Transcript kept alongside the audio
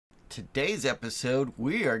today's episode,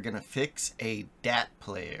 we are going to fix a DAT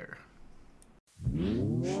player.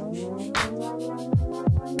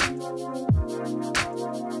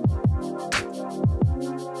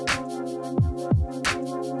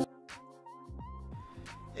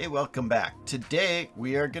 Hey, welcome back. Today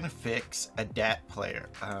we are going to fix a DAT player.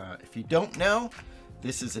 If you don't know,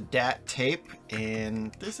 this is a DAT tape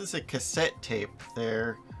and this is a cassette tape.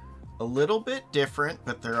 They're a little bit different,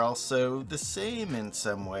 but they're also the same in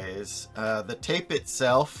some ways. The tape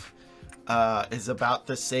itself is about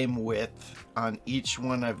the same width on each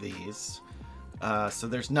one of these. So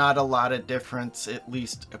there's not a lot of difference, at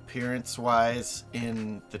least appearance-wise,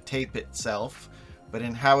 in the tape itself. But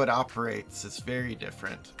in how it operates, it's very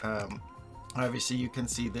different. Obviously, you can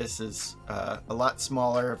see this is a lot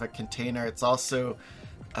smaller of a container. It's also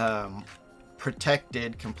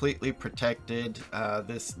protected, completely protected.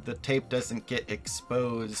 The tape doesn't get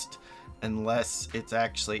exposed unless it's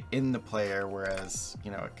actually in the player, whereas,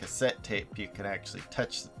 you know, a cassette tape, you can actually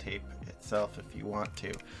touch the tape itself if you want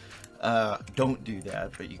to. Don't do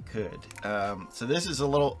that, but you could. So this is a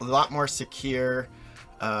lot more secure.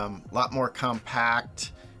 A lot more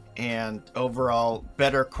compact and overall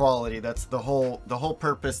better quality. That's the whole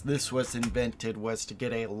purpose this was invented, was to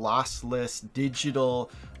get a lossless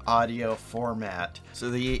digital audio format.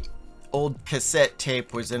 So the old cassette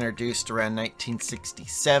tape was introduced around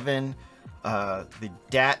 1967. The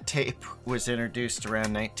DAT tape was introduced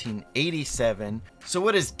around 1987. So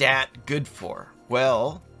what is DAT good for?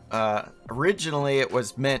 Well, originally it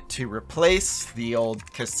was meant to replace the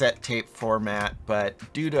old cassette tape format, but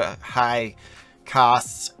due to high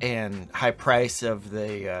costs and high price of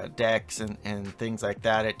the decks and things like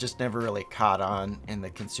that, it just never really caught on in the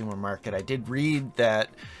consumer market. I did read that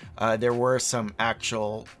there were some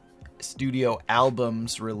actual studio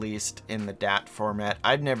albums released in the DAT format.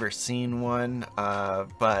 I've never seen one,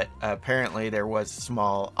 but apparently there was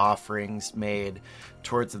small offerings made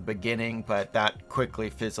towards the beginning, but that quickly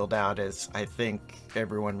fizzled out as I think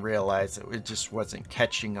everyone realized that it just wasn't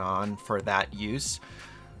catching on for that use.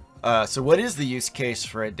 So what is the use case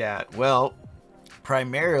for a DAT? Well,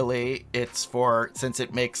 primarily it's for, since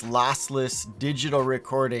it makes lossless digital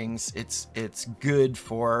recordings, it's good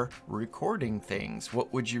for recording things.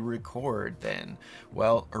 What would you record then?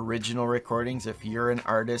 Well, original recordings. If you're an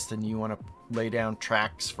artist and you want to lay down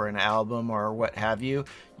tracks for an album or what have you,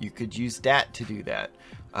 you could use DAT to do that.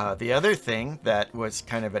 The other thing that was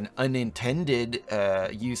kind of an unintended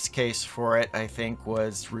use case for it, I think,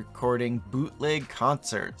 was recording bootleg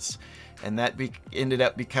concerts. And that ended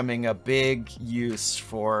up becoming a big use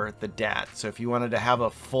for the DAT. So if you wanted to have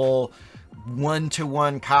a full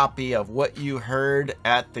one-to-one copy of what you heard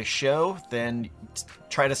at the show, then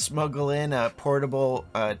try to smuggle in a portable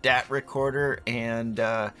DAT recorder and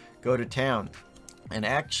go to town. And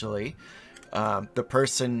actually, the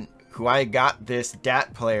person who I got this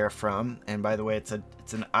DAT player from, and by the way, it's an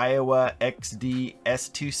Aiwa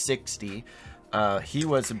XD-S260. He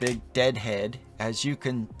was a big deadhead, as you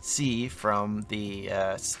can see from the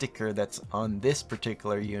sticker that's on this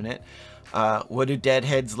particular unit. What do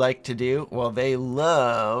deadheads like to do? Well, they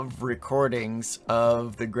love recordings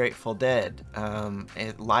of the Grateful Dead,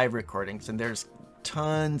 live recordings, and there's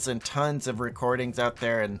tons and tons of recordings out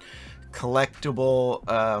there, and collectible.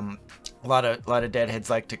 A lot of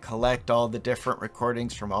deadheads like to collect all the different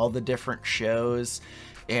recordings from all the different shows.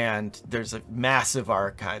 And there's a massive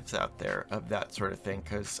archives out there of that sort of thing,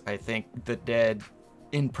 because I think the Dead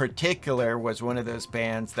in particular was one of those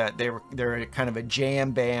bands that they're kind of a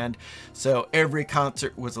jam band, so every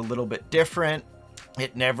concert was a little bit different.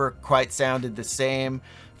 It never quite sounded the same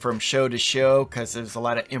from show to show, because there's a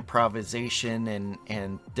lot of improvisation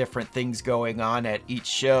and different things going on at each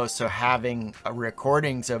show. So having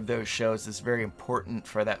recordings of those shows is very important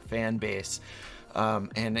for that fan base.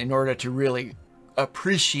 And in order to really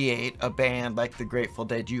appreciate a band like the Grateful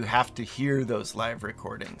Dead, you have to hear those live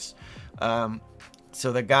recordings.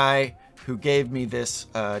 So the guy who gave me this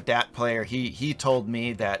DAT player, he told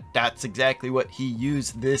me that that's exactly what he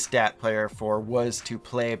used this DAT player for, was to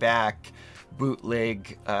play back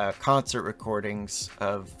bootleg concert recordings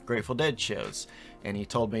of Grateful Dead shows. And he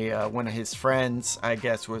told me one of his friends, I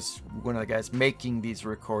guess, was one of the guys making these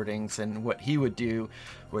recordings, and what he would do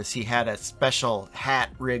was he had a special hat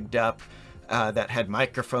rigged up that had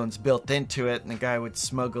microphones built into it, and the guy would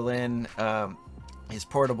smuggle in his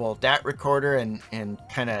portable DAT recorder and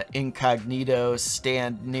kind of incognito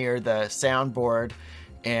stand near the soundboard,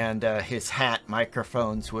 and his hat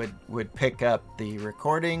microphones would pick up the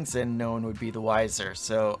recordings and no one would be the wiser.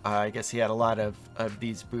 So I guess he had a lot of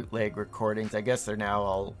these bootleg recordings. I guess they're now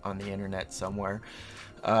all on the internet somewhere.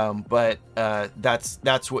 But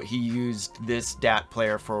that's what he used this DAT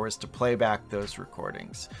player for, was to play back those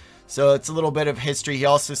recordings. So it's a little bit of history. He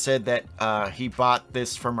also said that he bought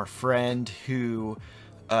this from a friend who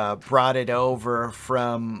brought it over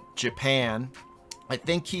from Japan. I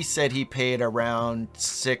think he said he paid around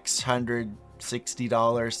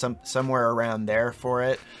 $660, somewhere around there for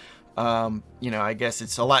it. You know, I guess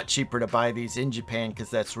it's a lot cheaper to buy these in Japan because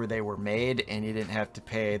that's where they were made, and you didn't have to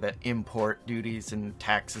pay the import duties and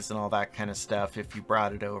taxes and all that kind of stuff if you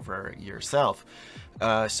brought it over yourself.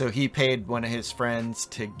 So he paid one of his friends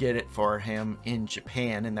to get it for him in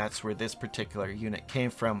Japan, and that's where this particular unit came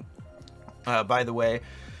from. By the way,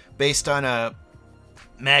 based on a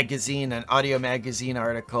magazine, an audio magazine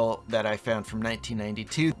article that I found from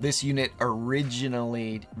 1992, this unit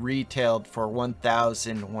originally retailed for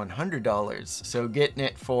 $1,100. So getting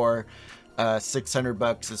it for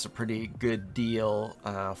 $600 is a pretty good deal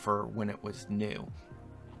for when it was new.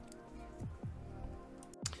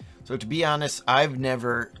 So to be honest, I've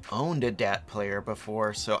never owned a DAT player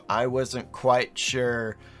before, so I wasn't quite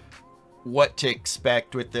sure what to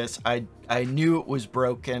expect with this. I knew it was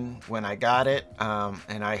broken when I got it,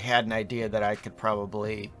 and I had an idea that I could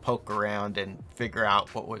probably poke around and figure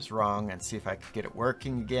out what was wrong and see if I could get it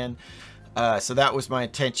working again. So that was my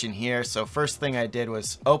intention here. So first thing I did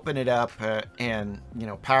was open it up and, you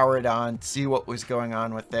know, power it on, see what was going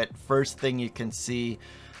on with it. First thing you can see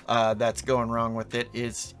that's going wrong with it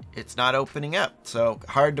is it's not opening up. So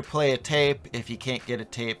hard to play a tape if you can't get a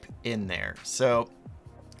tape in there. So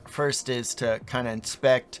first is to kind of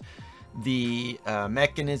inspect the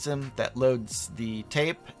mechanism that loads the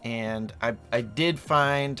tape, and I did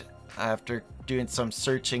find, after doing some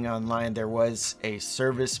searching online, there was a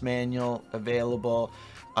service manual available.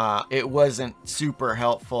 It wasn't super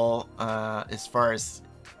helpful as far as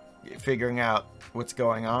figuring out what's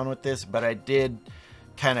going on with this, but I did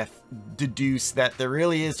kind of deduce that there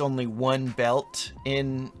really is only one belt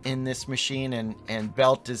in this machine, and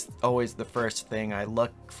belt is always the first thing I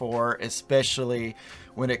look for, especially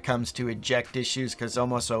when it comes to eject issues, because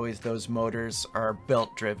almost always those motors are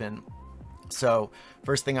belt driven. So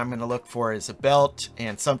first thing I'm going to look for is a belt,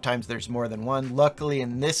 and sometimes there's more than one. Luckily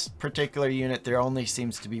in this particular unit there only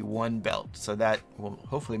seems to be one belt, so that will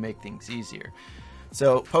hopefully make things easier.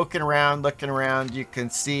 So poking around, looking around, you can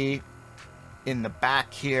see in the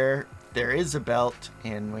back here there is a belt,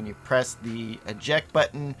 and when you press the eject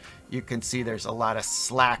button you can see there's a lot of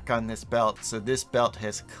slack on this belt. So this belt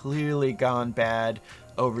has clearly gone bad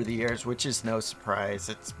over the years, which is no surprise.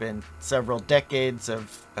 It's been several decades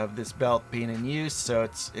of this belt being in use, so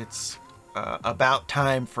it's about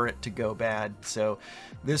time for it to go bad. So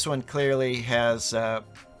this one clearly has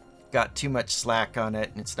got too much slack on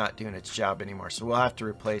it and it's not doing its job anymore, so we'll have to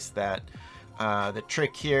replace that. The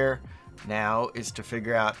trick here now is to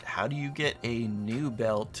figure out, how do you get a new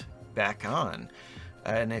belt back on?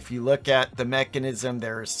 And if you look at the mechanism,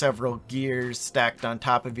 there are several gears stacked on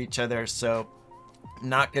top of each other, so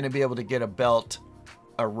not going to be able to get a belt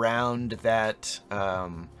around that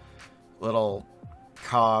little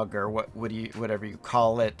cog, or whatever you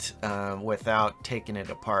call it, without taking it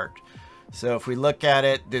apart. So if we look at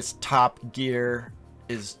it, this top gear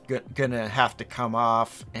is gonna have to come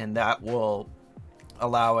off, and that will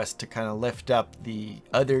allow us to kind of lift up the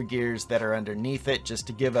other gears that are underneath it, just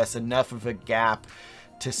to give us enough of a gap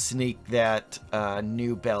to sneak that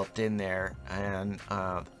new belt in there. And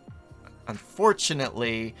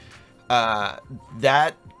unfortunately,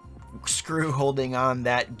 that screw holding on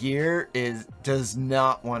that gear does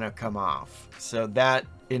not want to come off, so that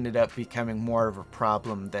ended up becoming more of a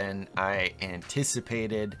problem than I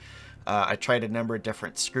anticipated. I tried a number of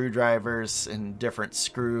different screwdrivers and different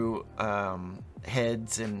screw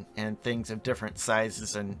heads and things of different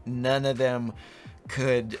sizes, and none of them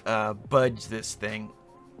could budge this thing.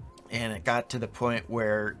 And it got to the point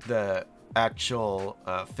where the actual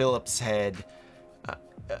Phillips head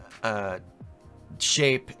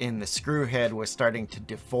shape in the screw head was starting to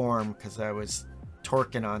deform because I was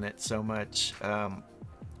torquing on it so much.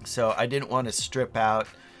 So I didn't want to strip out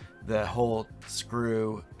the whole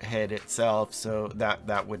screw head itself, so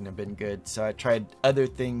that wouldn't have been good. So I tried other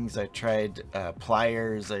things. I tried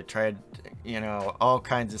pliers, I tried, you know, all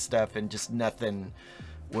kinds of stuff, and just nothing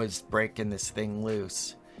was breaking this thing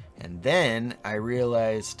loose. And then I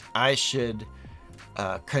realized I should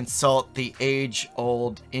consult the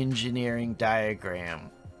age-old engineering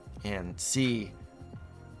diagram and see,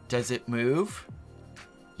 does it move?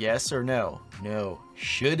 Yes or no? No.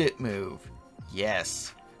 Should it move?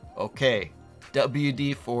 Yes. Okay,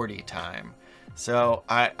 WD-40 time. So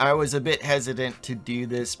I was a bit hesitant to do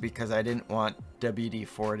this because I didn't want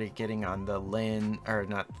WD-40 getting on the lens, or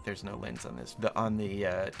not, there's no lens on this, on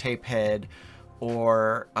the tape head,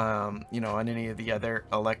 or you know, on any of the other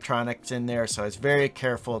electronics in there. So I was very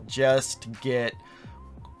careful just to get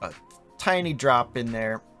a tiny drop in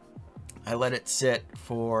there. I let it sit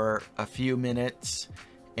for a few minutes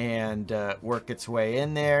and work its way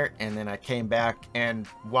in there, and then I came back and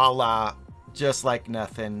voila, just like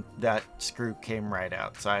nothing, that screw came right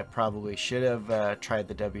out. So I probably should have tried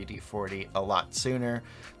the WD-40 a lot sooner.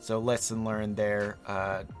 So lesson learned there.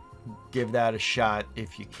 Give that a shot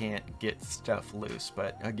if you can't get stuff loose.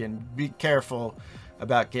 But again, be careful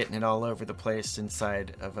about getting it all over the place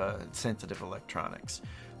inside of sensitive electronics.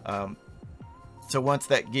 So once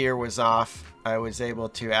that gear was off, I was able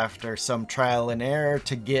to, after some trial and error,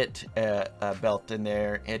 to get a belt in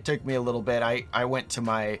there. It took me a little bit. I went to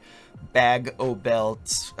my bag o'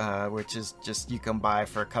 belts, which is just, you can buy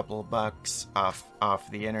for a couple of bucks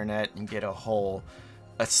off the internet and get a whole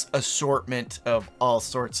assortment of all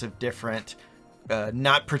sorts of different,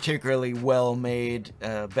 not particularly well made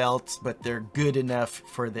belts, but they're good enough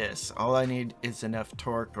for this. All I need is enough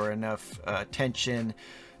torque or enough tension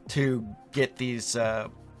to get these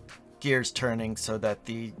gears turning so that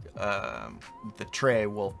the tray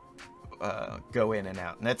will go in and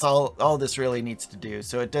out, and that's all this really needs to do.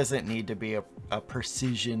 So it doesn't need to be a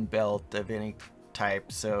precision belt of any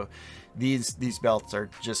type. So these belts are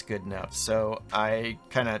just good enough. So I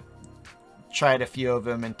kind of tried a few of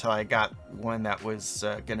them until I got one that was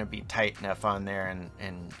going to be tight enough on there,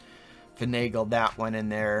 and finagled that one in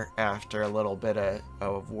there after a little bit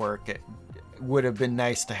of work. It would have been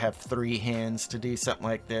nice to have 3 hands to do something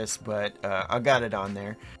like this, but I got it on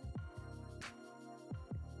there.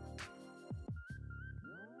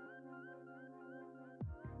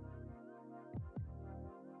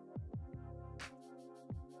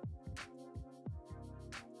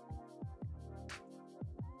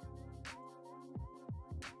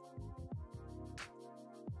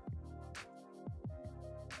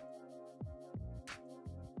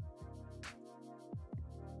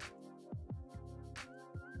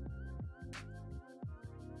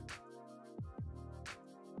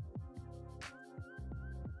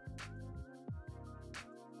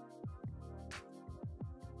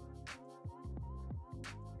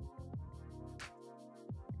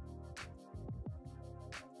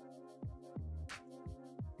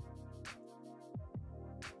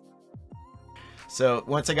 So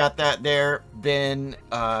once I got that there, then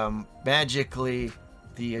magically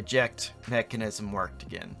the eject mechanism worked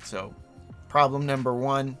again. So problem number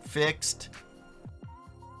 1 fixed.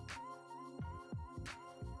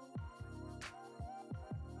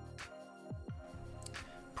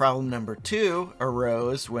 Problem number 2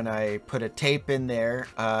 arose when I put a tape in there.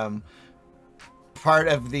 Part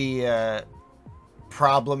of the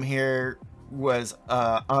problem here was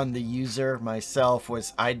on the user. Myself,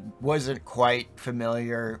 I wasn't quite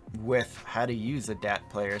familiar with how to use a DAT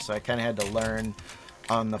player, so I kind of had to learn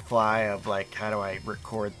on the fly of like, how do I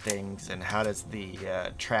record things and how does the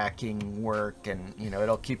tracking work, and you know,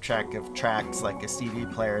 it'll keep track of tracks like a CD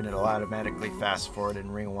player, and it'll automatically fast forward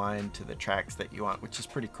and rewind to the tracks that you want, which is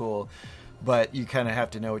pretty cool. But you kind of have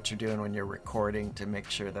to know what you're doing when you're recording to make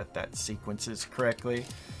sure that that sequences correctly.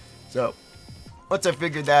 So once I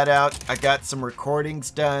figured that out, I got some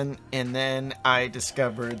recordings done, and then I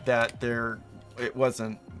discovered that it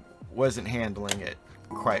wasn't handling it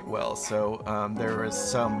quite well. So there was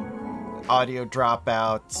some audio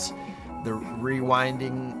dropouts, the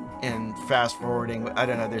rewinding and fast forwarding. I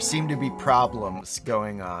don't know, there seemed to be problems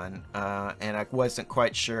going on, and I wasn't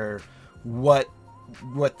quite sure what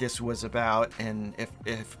this was about and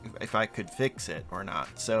if I could fix it or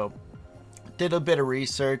not. So did a bit of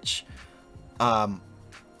research.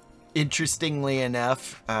 Interestingly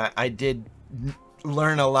enough, I did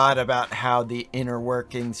learn a lot about how the inner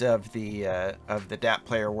workings of the DAT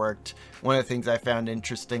player worked. One of the things I found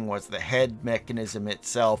interesting was the head mechanism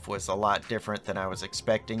itself was a lot different than I was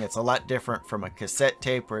expecting. It's a lot different from a cassette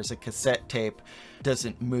tape, whereas a cassette tape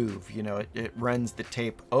doesn't move. You know, it runs the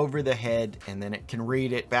tape over the head, and then it can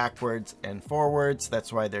read it backwards and forwards.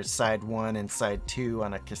 That's why there's side 1 and side 2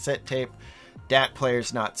 on a cassette tape. DAT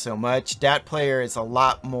player's not so much. DAT player is a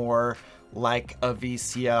lot more like a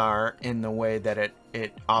VCR in the way that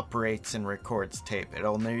it operates and records tape. It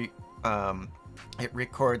only it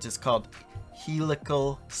records, it's called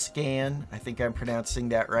helical scan. I think I'm pronouncing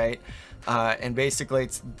that right. And basically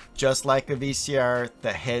it's just like a VCR.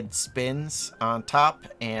 The head spins on top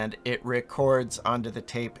and it records onto the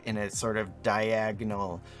tape in a sort of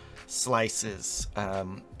diagonal slices,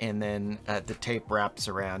 and then the tape wraps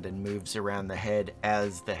around and moves around the head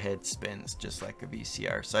as the head spins, just like a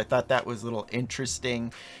VCR. So I thought that was a little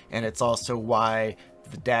interesting, and it's also why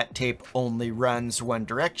the DAT tape only runs one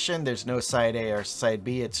direction. There's no side A or side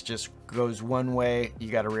B. It's just goes one way. You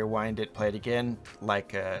got to rewind it, play it again,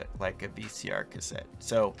 like a VCR cassette.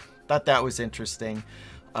 So thought that was interesting.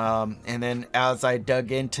 And then as I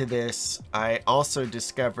dug into this, I also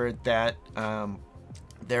discovered that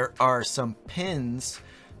there are some pins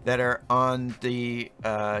that are on the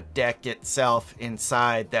deck itself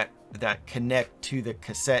inside that connect to the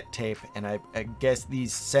cassette tape, and I guess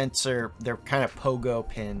these they're kind of pogo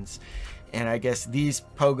pins, and I guess these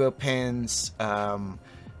pogo pins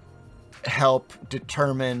help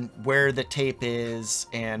determine where the tape is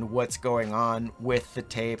and what's going on with the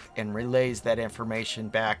tape, and relays that information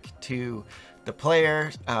back to the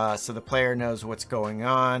player, so the player knows what's going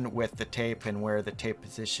on with the tape and where the tape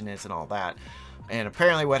position is and all that. And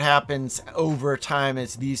apparently what happens over time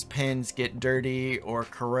is these pins get dirty or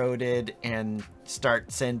corroded and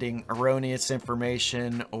start sending erroneous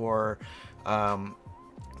information, or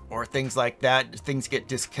things like that. Things get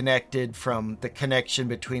disconnected from the connection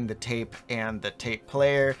between the tape and the tape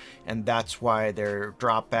player, and that's why there are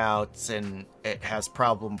dropouts, and it has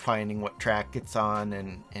problem finding what track it's on,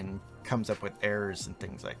 and comes up with errors and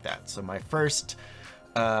things like that. So my first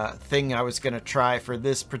thing I was going to try for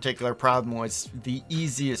this particular problem was the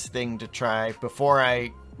easiest thing to try before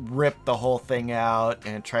I ripped the whole thing out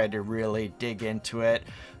and tried to really dig into it.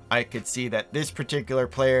 I could see that this particular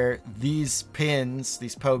player, these pins,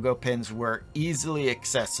 these pogo pins, were easily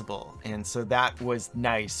accessible, and so that was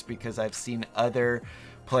nice, because I've seen other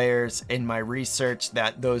players in my research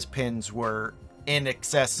that those pins were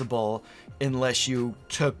inaccessible unless you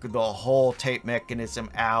took the whole tape mechanism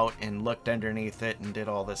out and looked underneath it and did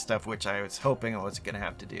all this stuff, which I was hoping I was going to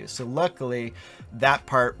have to do. So luckily that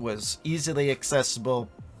part was easily accessible.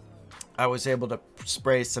 I was able to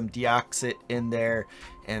spray some deoxit in there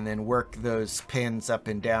and then work those pins up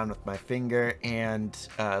and down with my finger, and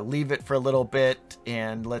leave it for a little bit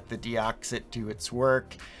and let the deoxit do its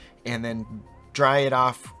work, and then dry it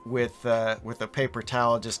off with a paper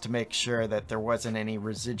towel, just to make sure that there wasn't any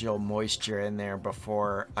residual moisture in there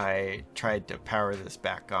before I tried to power this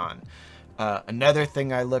back on. Another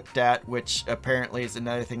thing I looked at, which apparently is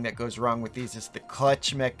another thing that goes wrong with these, is the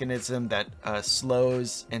clutch mechanism that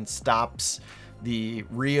slows and stops the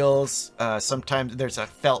reels. Sometimes there's a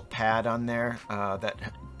felt pad on there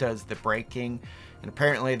that does the braking, and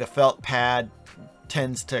apparently the felt pad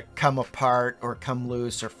tends to come apart or come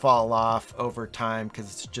loose or fall off over time because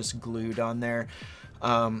it's just glued on there.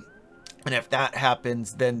 And if that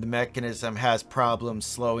happens, then the mechanism has problems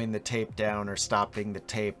slowing the tape down or stopping the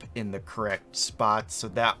tape in the correct spots, so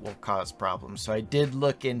that will cause problems. So I did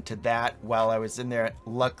look into that while I was in there.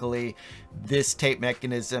 Luckily, this tape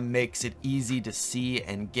mechanism makes it easy to see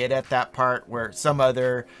and get at that part, where some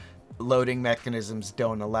other loading mechanisms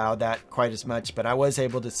don't allow that quite as much. But I was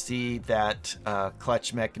able to see that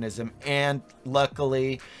clutch mechanism, and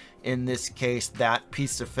luckily in this case that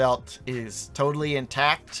piece of felt is totally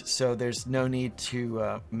intact, so there's no need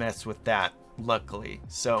to mess with that, luckily.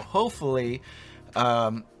 So hopefully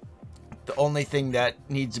the only thing that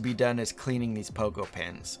needs to be done is cleaning these pogo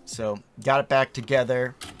pins. So got it back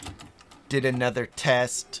together, did another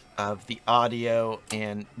test of the audio,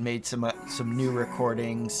 and made some new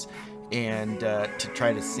recordings, and to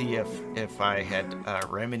try to see if I had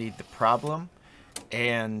remedied the problem.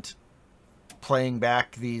 And playing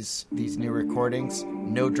back these new recordings,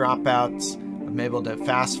 no dropouts. I'm able to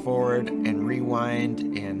fast forward and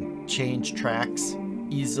rewind and change tracks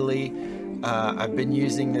easily. I've been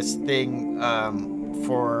using this thing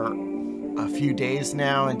for a few days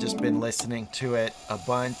now, and just been listening to it a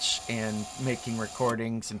bunch and making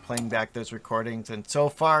recordings and playing back those recordings, and so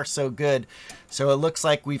far so good. So it looks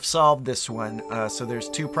like we've solved this one. So there's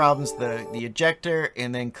two problems: the ejector,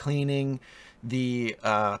 and then cleaning the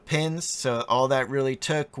pins. So all that really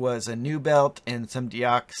took was a new belt and some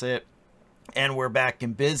deoxit, and we're back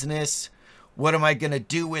in business. What am I gonna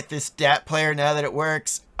do with this DAT player now that it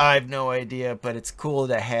works? I have no idea, but it's cool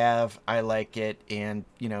to have. I like it, and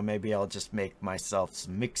you know, maybe I'll just make myself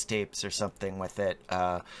some mixtapes or something with it.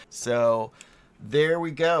 So there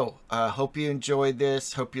we go. Hope you enjoyed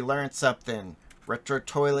this. Hope you learned something. Retro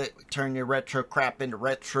toilet, turn your retro crap into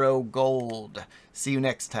retro gold. See you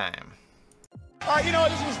next time. All right, you know what?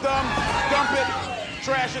 This was dumb. Dump it.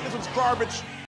 Trash it. This was garbage.